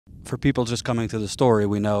for people just coming to the story,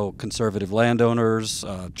 we know conservative landowners,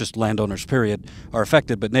 just landowners period, are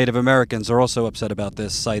affected, but Native Americans are also upset about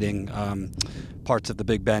this, citing parts of the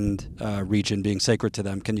Big Bend region being sacred to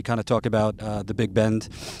them. Can you kind of talk about the Big Bend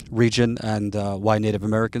region and why Native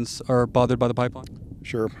Americans are bothered by the pipeline?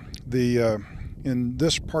 Sure. In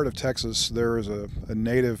this part of Texas, there is a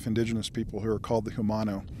native indigenous people who are called the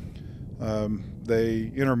Humano.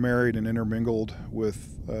 They intermarried and intermingled with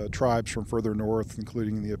tribes from further north,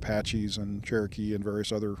 including the Apaches and Cherokee and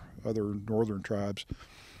various other northern tribes.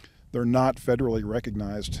 They're not federally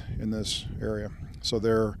recognized in this area, so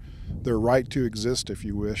their right to exist, if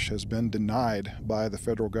you wish, has been denied by the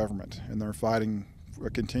federal government, and they're fighting a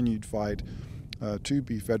continued fight to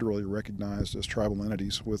be federally recognized as tribal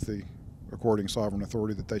entities with the according sovereign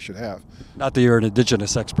authority that they should have. Not that you're an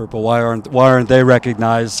indigenous expert, but why aren't they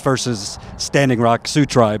recognized versus Standing Rock Sioux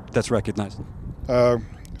tribe that's recognized?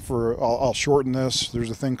 I'll shorten this. There's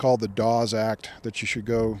a thing called the Dawes Act that you should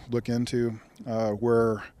go look into,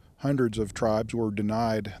 where hundreds of tribes were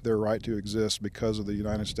denied their right to exist because of the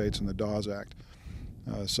United States and the Dawes Act.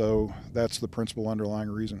 So that's the principal underlying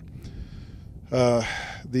reason.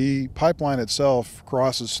 The pipeline itself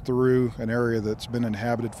crosses through an area that's been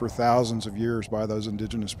inhabited for thousands of years by those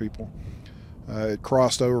indigenous people. It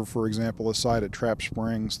crossed over, for example, a site at Trap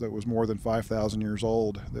Springs that was more than 5,000 years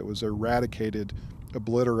old, that was eradicated,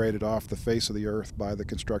 obliterated off the face of the earth by the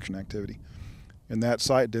construction activity. And that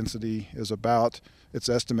site density is it's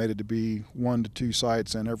estimated to be 1 to 2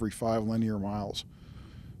 sites in every 5 linear miles.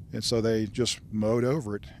 And so they just mowed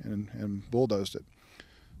over it and bulldozed it.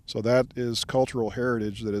 So that is cultural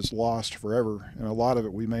heritage that is lost forever, and a lot of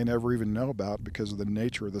it we may never even know about because of the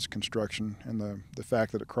nature of this construction and the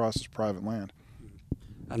fact that it crosses private land.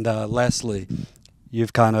 And lastly,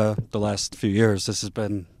 you've kind of, the last few years, this has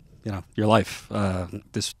been, your life,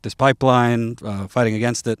 this pipeline, fighting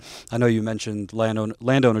against it. I know you mentioned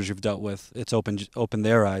landowners you've dealt with. It's opened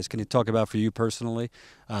their eyes. Can you talk about, for you personally,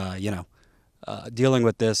 dealing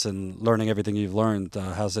with this and learning everything you've learned,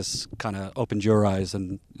 how's this kind of opened your eyes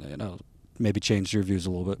and maybe changed your views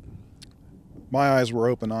a little bit? My eyes were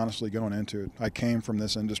open, honestly, going into it. I came from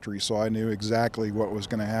this industry, so I knew exactly what was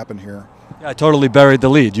going to happen here. Yeah, I totally buried the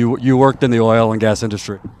lead. You worked in the oil and gas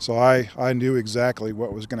industry. So I knew exactly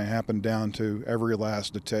what was going to happen down to every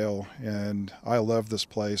last detail, and I loved this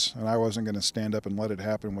place, and I wasn't going to stand up and let it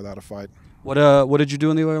happen without a fight. What did you do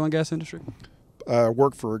in the oil and gas industry?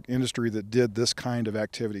 Worked for an industry that did this kind of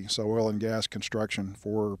activity, so oil and gas construction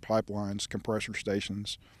for pipelines, compressor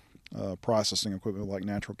stations, processing equipment like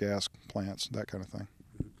natural gas plants, that kind of thing.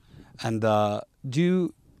 And do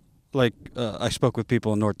you, I spoke with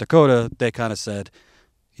people in North Dakota, they kind of said,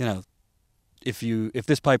 if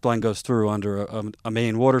this pipeline goes through under a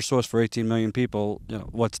main water source for 18 million people,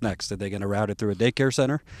 what's next? Are they going to route it through a daycare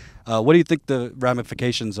center? What do you think the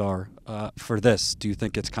ramifications are for this? Do you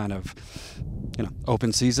think it's kind of,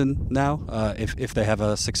 open season now if they have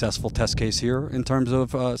a successful test case here in terms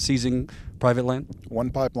of seizing private land? One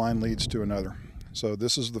pipeline leads to another. So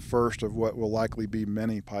this is the first of what will likely be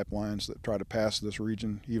many pipelines that try to pass this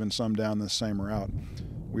region, even some down this same route.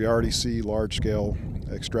 We already see large-scale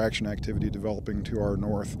extraction activity developing to our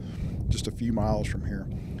north, just a few miles from here.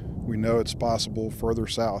 We know it's possible further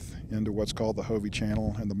south into what's called the Hovey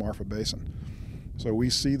Channel and the Marfa Basin. So we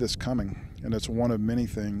see this coming, and it's one of many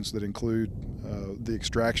things that include the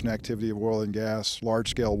extraction activity of oil and gas,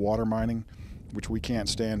 large-scale water mining, which we can't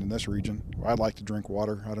stand in this region. I'd like to drink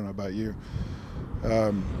water. I don't know about you.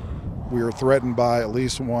 We are threatened by at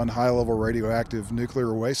least one high-level radioactive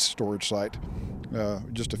nuclear waste storage site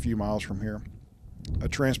just a few miles from here. A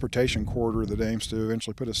transportation corridor that aims to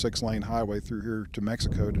eventually put a 6-lane highway through here to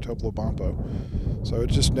Mexico, to Topolobampo. So it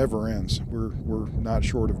just never ends. We're not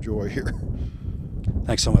short of joy here.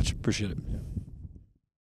 Thanks so much. Appreciate it.